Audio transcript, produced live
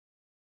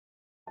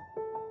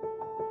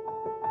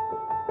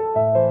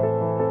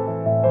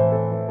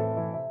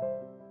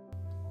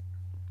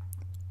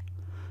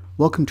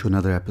Welcome to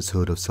another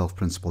episode of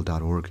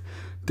selfprinciple.org.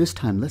 This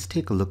time, let's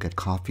take a look at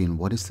coffee and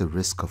what is the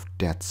risk of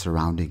death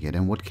surrounding it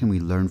and what can we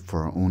learn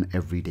for our own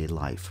everyday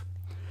life.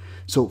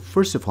 So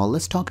first of all,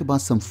 let's talk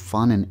about some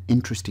fun and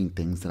interesting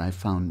things that I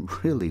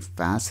found really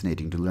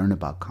fascinating to learn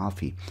about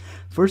coffee.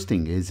 First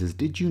thing is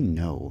did you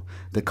know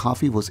that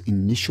coffee was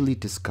initially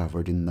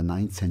discovered in the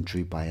 9th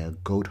century by a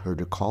goat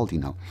herder called,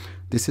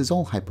 this is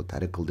all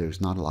hypothetical, there's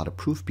not a lot of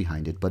proof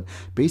behind it, but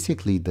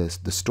basically the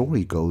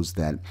story goes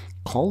that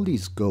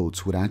Caldi's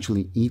goats would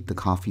actually eat the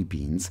coffee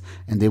beans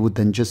and they would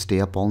then just stay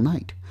up all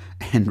night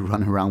and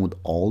run around with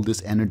all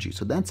this energy.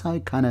 So that's how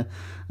it kind of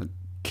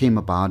came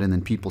about, and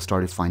then people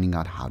started finding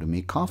out how to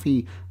make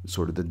coffee,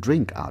 sort of the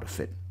drink out of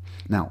it.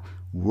 Now,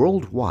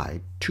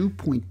 worldwide,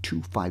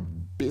 2.25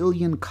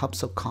 billion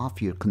cups of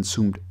coffee are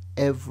consumed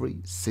every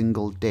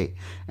single day.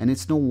 And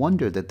it's no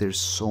wonder that there's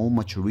so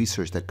much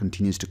research that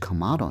continues to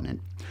come out on it.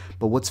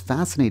 But what's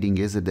fascinating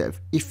is that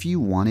if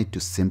you wanted to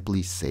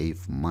simply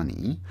save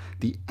money,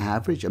 the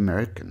average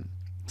American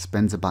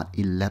spends about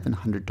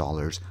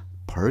 $1,100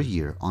 per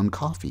year on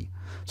coffee.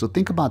 So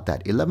think about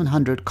that.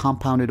 1,100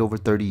 compounded over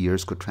 30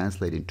 years could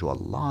translate into a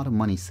lot of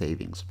money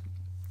savings.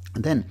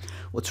 And then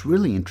what's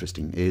really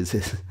interesting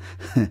is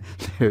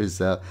there's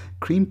a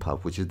Cream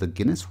Puff, which is the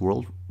Guinness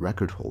World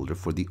Record holder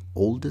for the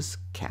oldest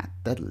cat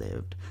that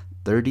lived,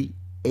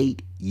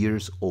 38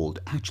 years old,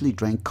 actually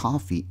drank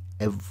coffee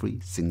every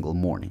single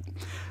morning.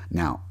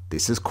 Now,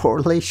 this is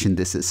correlation.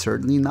 This is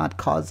certainly not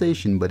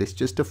causation, but it's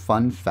just a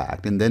fun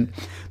fact. And then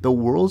the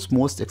world's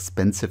most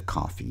expensive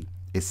coffee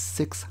is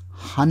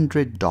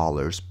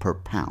 $600 per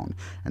pound,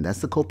 and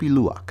that's the Kopi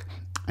Luwak.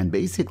 And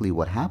basically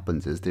what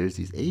happens is there's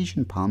these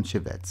Asian palm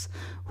civets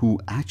who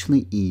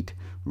actually eat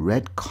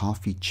red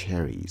coffee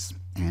cherries,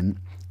 and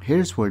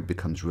here's where it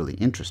becomes really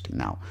interesting.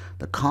 Now,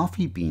 the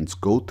coffee beans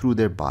go through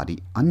their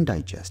body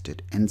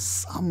undigested, and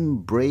some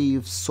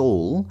brave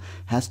soul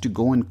has to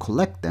go and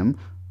collect them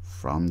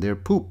from their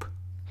poop,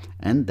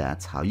 and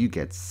that's how you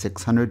get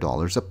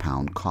 $600 a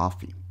pound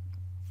coffee.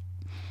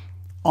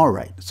 All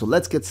right, so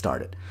let's get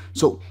started.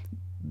 So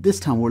this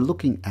time we're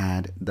looking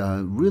at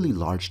the really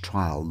large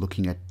trial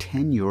looking at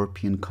 10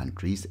 European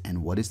countries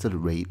and what is the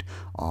rate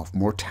of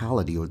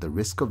mortality or the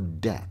risk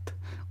of death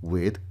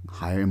with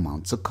higher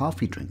amounts of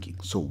coffee drinking.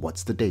 So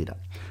what's the data?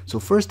 So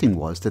first thing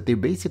was that they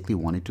basically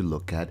wanted to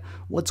look at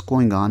what's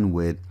going on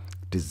with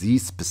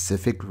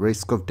disease-specific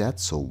risk of death.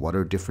 So what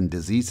are different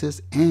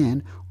diseases,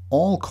 and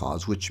all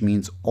cause, which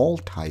means all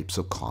types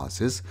of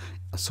causes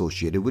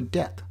associated with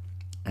death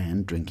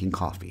and drinking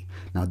coffee.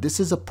 Now, this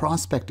is a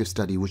prospective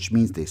study, which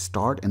means they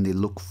start and they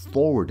look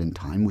forward in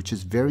time, which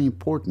is very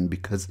important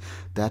because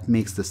that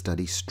makes the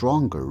study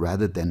stronger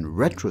rather than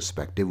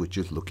retrospective, which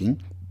is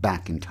looking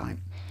back in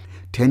time.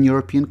 10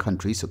 European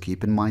countries, so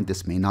keep in mind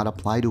this may not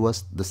apply to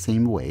us the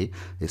same way.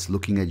 It's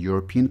looking at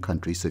European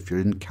countries. So if you're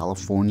in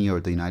California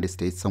or the United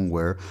States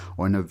somewhere,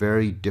 or in a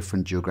very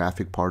different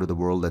geographic part of the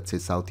world, let's say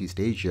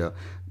Southeast Asia,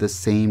 the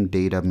same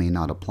data may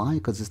not apply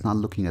because it's not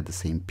looking at the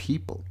same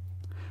people.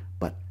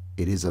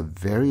 It is a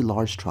very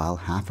large trial,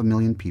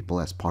 500,000 people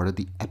as part of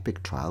the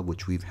EPIC trial,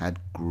 which we've had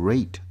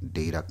great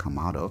data come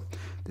out of.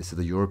 This is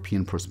the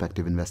European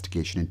Prospective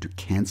Investigation into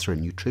Cancer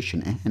and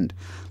Nutrition. And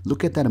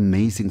look at that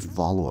amazing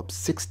follow-up,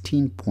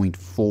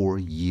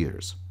 16.4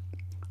 years.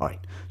 All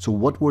right, so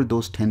what were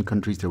those 10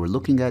 countries they were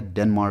looking at?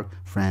 Denmark,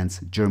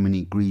 France,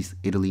 Germany, Greece,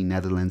 Italy,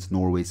 Netherlands,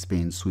 Norway,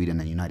 Spain, Sweden,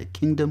 and United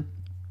Kingdom.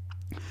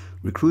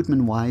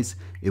 Recruitment-wise,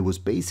 it was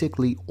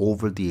basically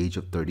over the age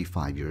of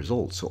 35 years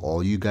old. So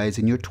all you guys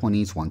in your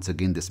 20s, once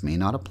again, this may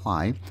not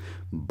apply,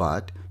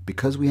 but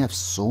because we have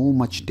so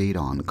much data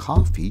on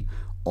coffee,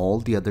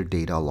 all the other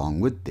data along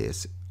with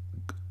this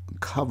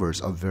covers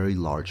a very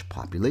large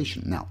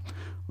population. Now,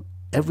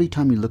 every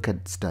time you look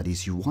at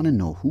studies, you want to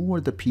know who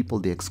were the people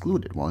they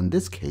excluded. Well, in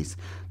this case,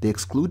 they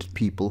excluded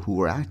people who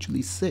were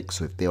actually sick.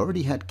 So if they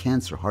already had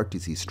cancer, heart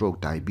disease,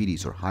 stroke,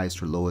 diabetes, or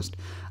highest or lowest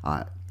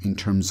in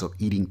terms of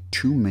eating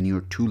too many or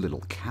too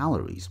little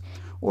calories,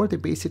 or they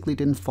basically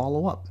didn't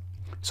follow up.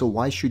 So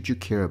why should you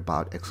care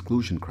about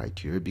exclusion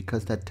criteria?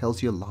 Because that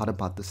tells you a lot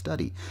about the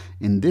study.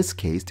 In this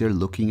case, they're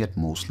looking at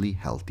mostly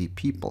healthy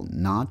people,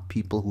 not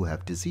people who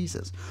have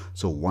diseases.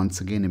 So once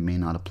again, it may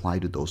not apply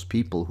to those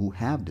people who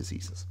have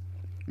diseases.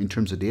 In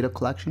terms of data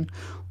collection,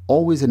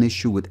 always an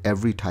issue with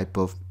every type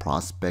of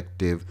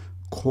prospective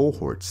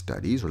cohort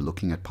studies or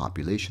looking at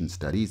population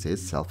studies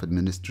is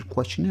self-administered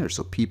questionnaires.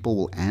 So people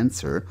will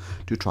answer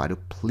to try to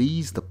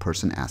please the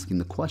person asking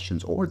the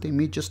questions, or they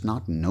may just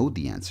not know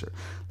the answer.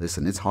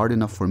 Listen, it's hard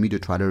enough for me to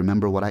try to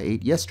remember what I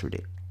ate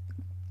yesterday.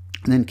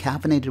 And then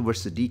caffeinated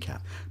versus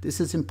decaf.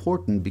 This is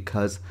important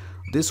because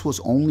this was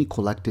only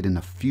collected in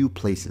a few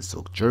places.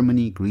 So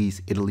Germany,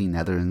 Greece, Italy,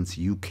 Netherlands,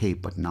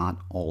 UK, but not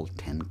all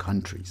 10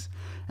 countries.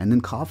 And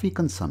then coffee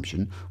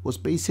consumption was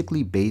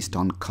basically based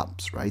on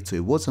cups, right? So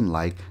it wasn't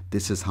like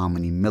this is how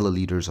many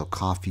milliliters of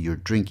coffee you're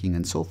drinking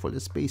and so forth.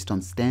 It's based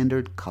on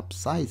standard cup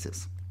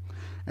sizes.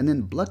 And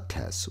then blood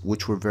tests,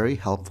 which were very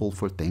helpful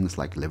for things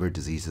like liver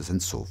diseases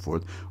and so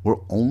forth,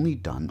 were only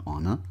done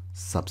on a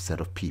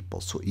subset of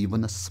people. So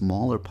even a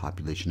smaller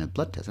population had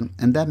blood tests.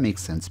 And that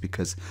makes sense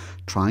because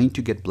trying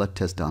to get blood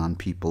tests done on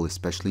people,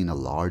 especially in a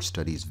large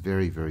study, is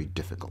very, very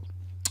difficult.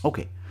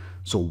 Okay,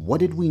 so what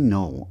did we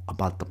know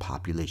about the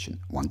population?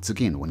 Once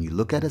again, when you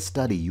look at a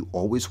study, you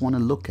always want to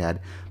look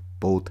at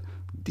both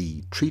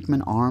the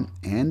treatment arm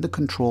and the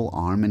control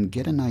arm and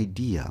get an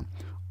idea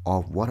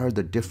of what are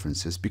the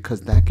differences, because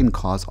that can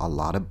cause a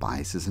lot of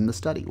biases in the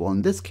study. Well,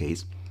 in this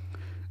case,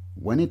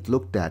 when it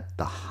looked at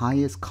the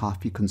highest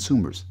coffee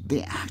consumers,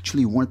 they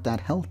actually weren't that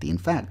healthy. In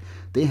fact,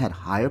 they had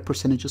higher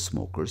percentage of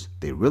smokers.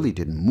 They really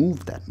didn't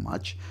move that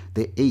much.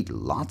 They ate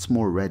lots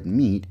more red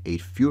meat,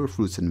 ate fewer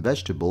fruits and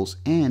vegetables,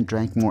 and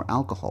drank more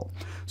alcohol.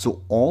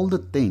 So all the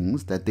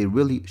things that they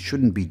really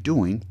shouldn't be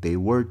doing, they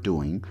were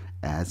doing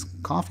as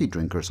coffee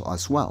drinkers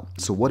as well.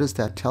 So what does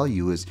that tell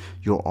you is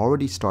you're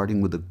already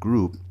starting with a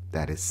group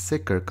that is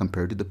sicker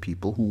compared to the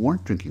people who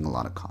weren't drinking a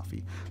lot of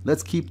coffee.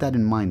 Let's keep that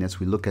in mind as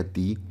we look at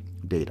the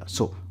data.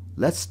 So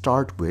let's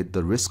start with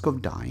the risk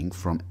of dying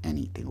from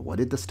anything. What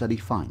did the study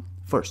find?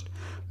 First,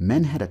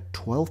 men had a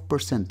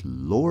 12%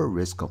 lower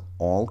risk of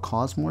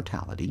all-cause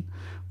mortality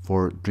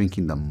for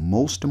drinking the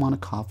most amount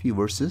of coffee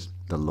versus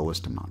the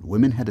lowest amount.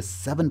 Women had a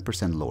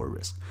 7% lower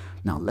risk.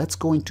 Now let's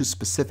go into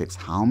specifics.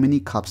 How many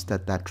cups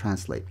that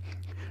translate?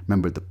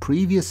 Remember, the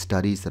previous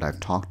studies that I've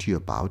talked to you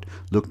about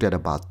looked at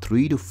about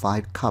 3 to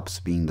 5 cups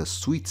being the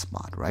sweet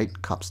spot,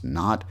 right? Cups,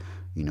 not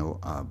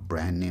a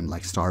brand name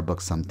like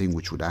Starbucks, something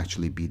which would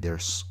actually be their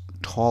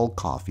tall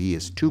coffee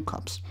is 2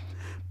 cups.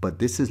 But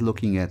this is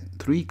looking at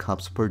 3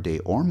 cups per day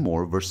or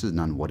more versus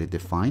none. What did they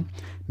find?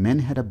 Men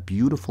had a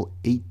beautiful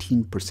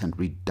 18%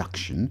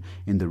 reduction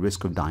in the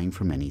risk of dying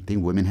from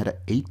anything. Women had an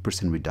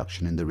 8%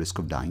 reduction in the risk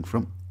of dying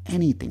from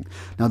anything.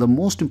 Now, the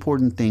most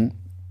important thing,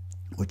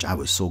 which I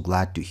was so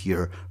glad to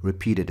hear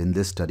repeated in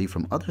this study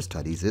from other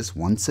studies, is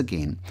once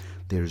again,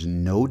 there's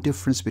no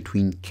difference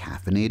between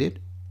caffeinated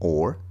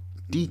or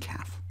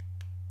decaf.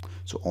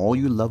 So all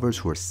you lovers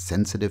who are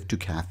sensitive to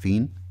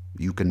caffeine,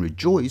 you can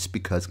rejoice,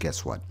 because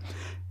guess what?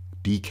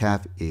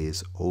 Decaf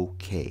is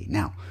okay.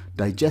 Now,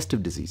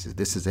 digestive diseases.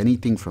 This is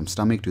anything from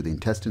stomach to the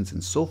intestines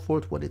and so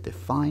forth. What did they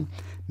find?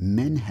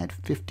 Men had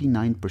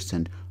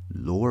 59%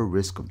 lower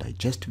risk of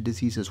digestive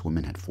diseases.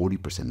 Women had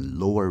 40%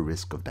 lower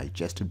risk of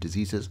digestive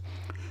diseases.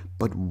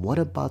 But what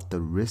about the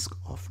risk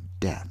of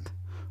death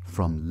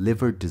from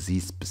liver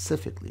disease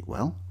specifically?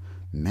 Well,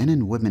 men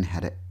and women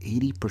had an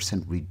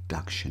 80%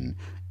 reduction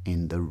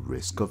in the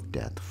risk of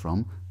death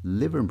from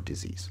liver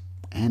disease.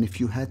 And if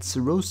you had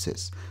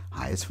cirrhosis,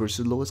 highest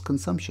versus lowest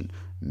consumption,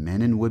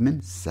 men and women,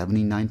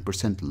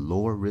 79%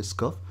 lower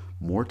risk of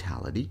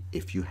mortality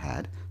if you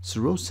had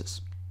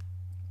cirrhosis.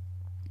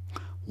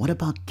 What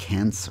about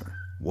cancer?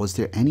 Was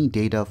there any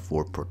data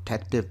for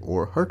protective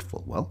or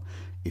hurtful? Well,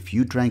 if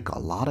you drank a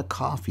lot of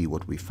coffee,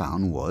 what we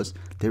found was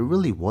there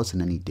really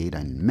wasn't any data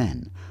in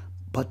men.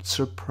 But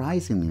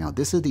surprisingly, now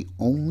this is the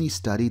only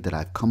study that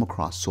I've come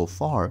across so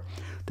far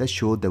that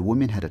showed that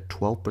women had a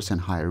 12%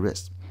 higher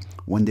risk.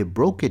 When they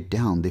broke it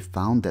down, they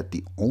found that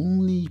the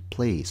only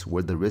place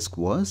where the risk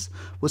was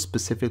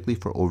specifically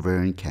for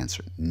ovarian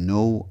cancer,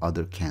 no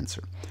other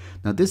cancer.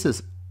 Now this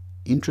is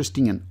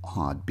interesting and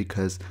odd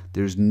because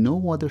there's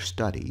no other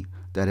study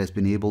that has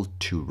been able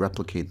to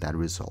replicate that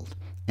result.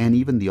 And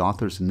even the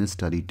authors in this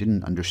study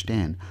didn't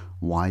understand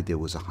why there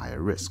was a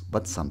higher risk,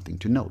 but something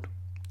to note.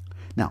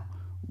 Now,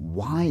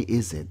 why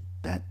is it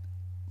that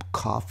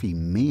coffee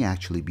may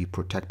actually be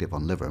protective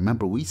on liver?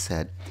 Remember, we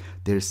said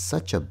there's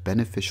such a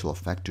beneficial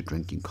effect to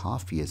drinking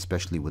coffee,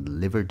 especially with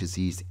liver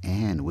disease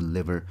and with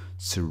liver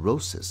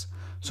cirrhosis.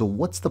 So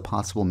what's the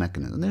possible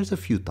mechanism? There's a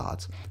few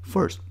thoughts.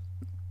 First,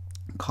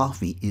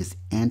 coffee is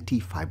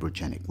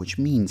anti-fibrogenic, which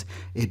means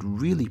it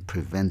really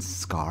prevents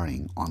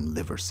scarring on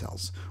liver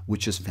cells,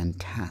 which is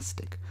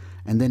fantastic.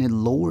 And then it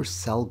lowers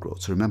cell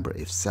growth. So remember,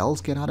 if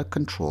cells get out of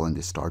control and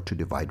they start to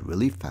divide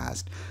really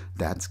fast,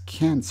 that's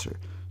cancer.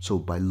 So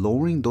by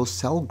lowering those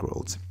cell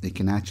growths, it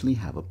can actually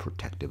have a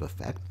protective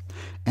effect.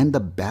 And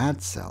the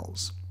bad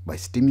cells, by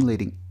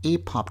stimulating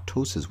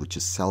apoptosis, which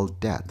is cell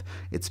death,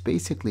 it's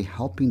basically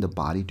helping the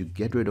body to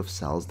get rid of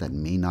cells that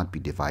may not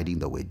be dividing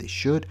the way they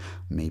should,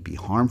 may be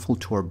harmful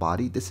to our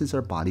body. This is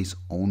our body's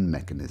own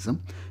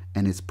mechanism,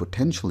 and it's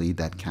potentially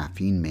that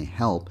caffeine may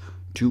help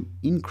to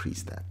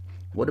increase that.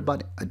 What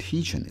about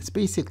adhesion? It's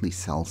basically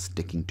cells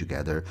sticking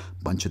together.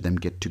 A bunch of them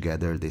get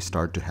together, they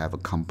start to have a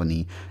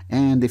company,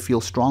 and they feel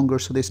stronger,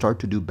 so they start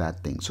to do bad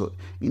things. So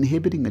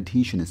inhibiting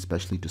adhesion,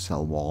 especially to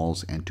cell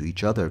walls and to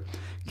each other,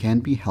 can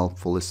be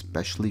helpful,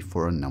 especially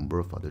for a number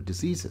of other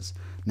diseases.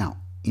 Now,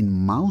 in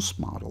mouse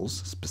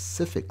models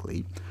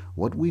specifically,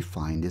 what we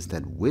find is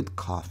that with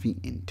coffee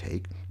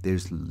intake,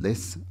 there's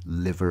less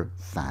liver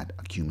fat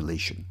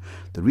accumulation.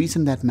 The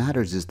reason that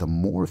matters is the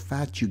more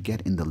fat you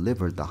get in the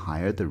liver, the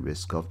higher the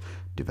risk of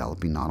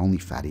developing not only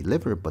fatty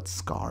liver, but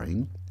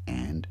scarring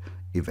and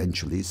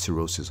eventually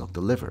cirrhosis of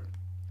the liver.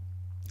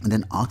 And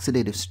then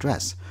oxidative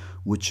stress,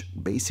 which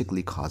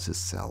basically causes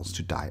cells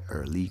to die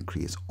early,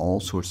 creates all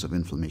sorts of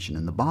inflammation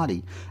in the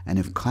body. And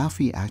if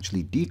coffee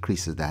actually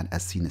decreases that,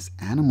 as seen as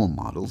animal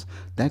models,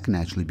 that can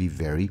actually be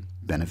very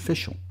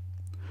beneficial.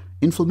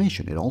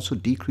 Inflammation, it also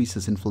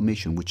decreases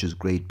inflammation, which is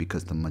great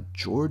because the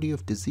majority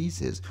of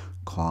diseases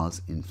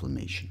cause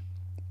inflammation.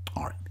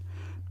 All right.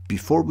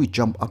 Before we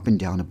jump up and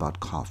down about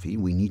coffee,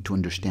 we need to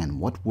understand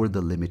what were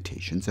the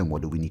limitations and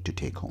what do we need to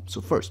take home.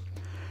 So first,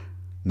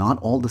 not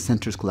all the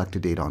centers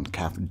collected data on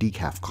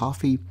decaf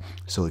coffee.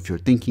 So if you're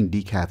thinking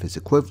decaf is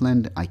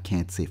equivalent, I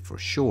can't say for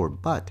sure,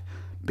 but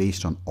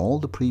based on all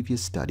the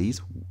previous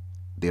studies,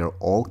 they are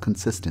all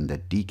consistent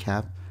that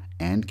decaf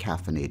and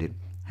caffeinated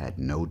had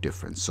no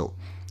difference. So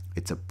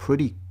it's a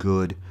pretty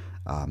good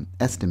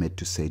estimate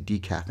to say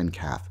decaf and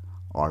caf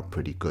are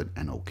pretty good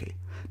and okay.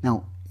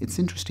 Now, it's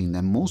interesting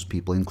that most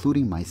people,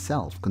 including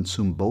myself,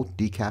 consume both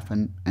decaf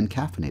and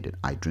caffeinated.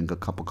 I drink a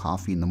cup of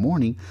coffee in the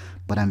morning,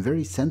 but I'm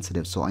very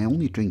sensitive, so I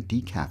only drink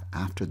decaf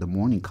after the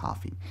morning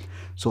coffee.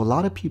 So a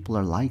lot of people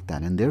are like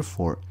that, and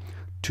therefore,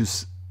 to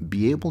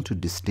be able to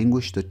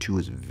distinguish the two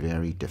is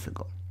very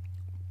difficult.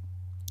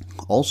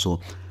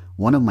 Also,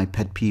 one of my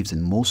pet peeves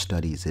in most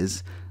studies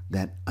is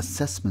that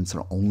assessments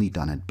are only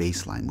done at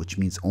baseline, which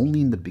means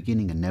only in the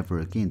beginning and never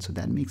again. So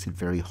that makes it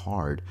very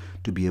hard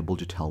to be able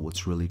to tell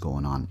what's really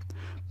going on.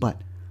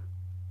 But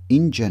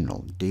in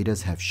general, data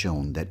have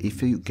shown that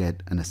if you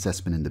get an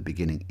assessment in the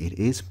beginning, it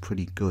is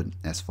pretty good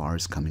as far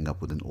as coming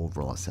up with an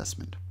overall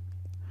assessment.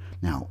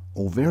 Now,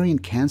 ovarian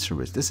cancer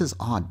risk, this is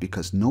odd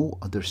because no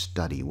other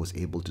study was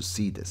able to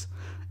see this.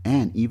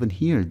 And even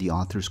here, the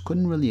authors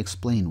couldn't really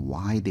explain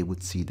why they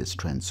would see this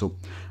trend. So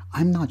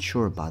I'm not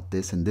sure about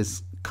this, and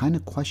this kind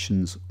of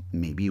questions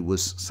maybe it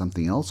was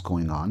something else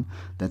going on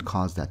that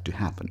caused that to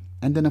happen.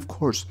 And then, of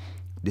course,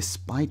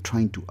 despite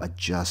trying to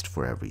adjust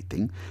for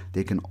everything,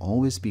 they can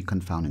always be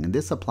confounding. And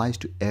this applies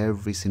to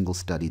every single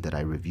study that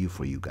I review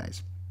for you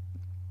guys.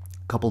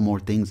 Couple more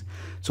things.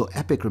 So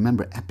EPIC,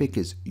 remember, EPIC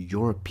is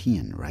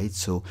European, right?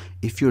 So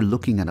if you're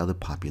looking at other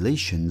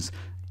populations,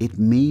 it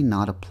may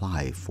not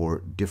apply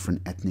for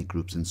different ethnic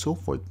groups and so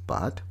forth.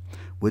 But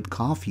with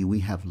coffee, we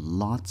have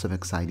lots of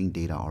exciting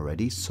data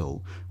already.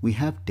 So we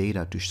have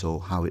data to show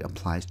how it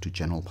applies to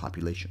general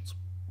populations.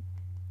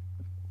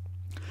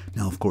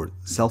 Now, of course,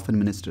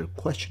 self-administered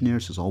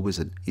questionnaires is always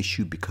an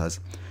issue because,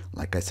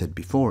 like I said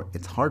before,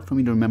 it's hard for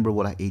me to remember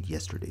what I ate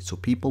yesterday. So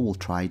people will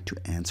try to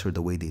answer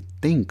the way they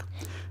think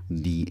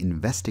the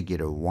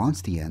investigator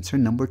wants the answer.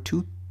 Number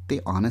two,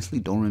 they honestly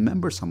don't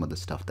remember some of the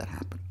stuff that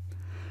happened.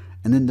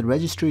 And then the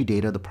registry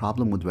data, the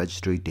problem with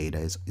registry data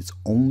is it's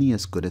only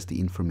as good as the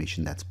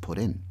information that's put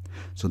in.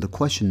 So the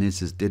question is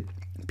did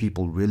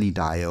people really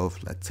die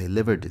of, let's say,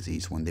 liver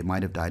disease when they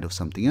might have died of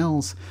something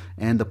else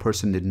and the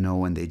person didn't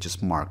know and they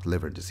just marked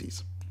liver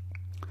disease?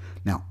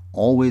 Now,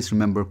 always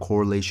remember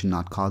correlation,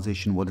 not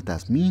causation. What does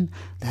that mean?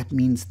 That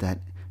means that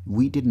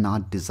we did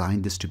not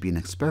design this to be an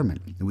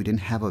experiment. We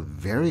didn't have a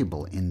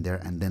variable in there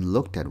and then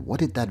looked at what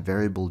did that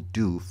variable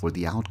do for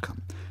the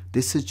outcome.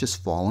 This is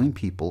just following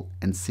people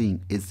and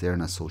seeing is there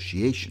an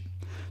association.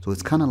 So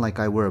it's kind of like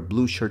I wear a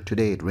blue shirt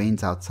today, it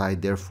rains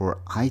outside,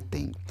 therefore I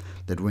think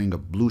that wearing a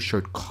blue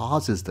shirt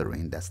causes the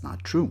rain. That's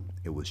not true.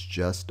 It was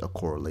just a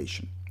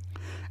correlation.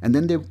 And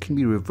then there can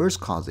be reverse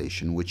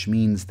causation, which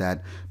means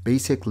that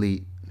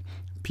basically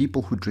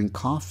people who drink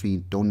coffee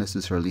don't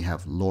necessarily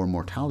have lower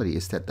mortality.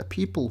 It's that the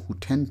people who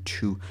tend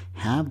to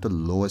have the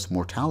lowest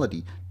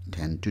mortality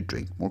tend to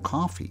drink more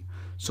coffee.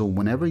 So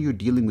whenever you're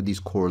dealing with these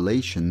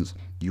correlations,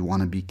 you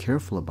want to be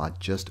careful about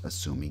just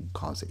assuming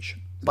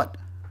causation. But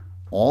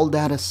all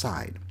that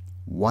aside,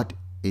 what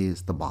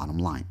is the bottom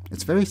line?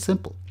 It's very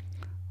simple.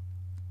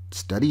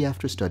 Study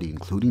after study,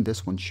 including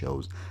this one,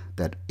 shows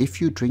that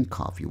if you drink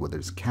coffee, whether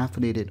it's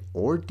caffeinated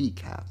or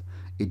decaf,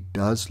 it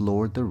does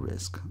lower the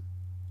risk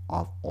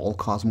of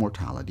all-cause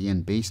mortality.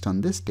 And based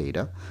on this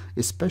data,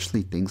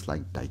 especially things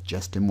like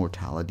digestive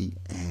mortality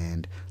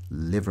and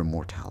liver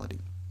mortality.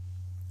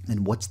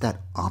 And what's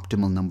that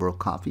optimal number of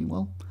coffee?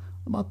 Well,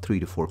 about 3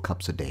 to 4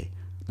 cups a day.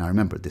 Now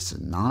remember, this is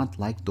not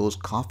like those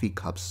coffee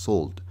cups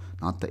sold,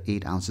 not the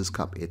 8 ounces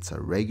cup. It's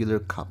a regular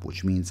cup,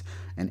 which means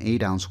an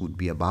 8 ounce would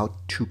be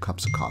about 2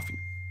 cups of coffee.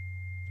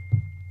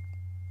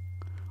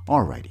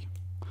 Alrighty.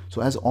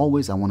 So as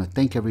always, I want to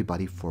thank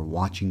everybody for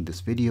watching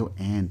this video,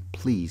 and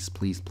please,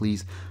 please,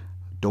 please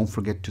don't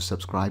forget to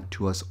subscribe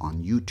to us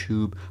on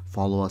YouTube,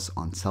 follow us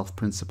on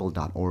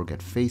selfprinciple.org at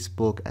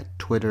Facebook, at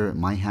Twitter,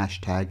 my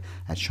hashtag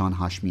at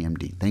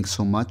SeanHashmiMD. Thanks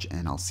so much,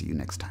 and I'll see you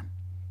next time.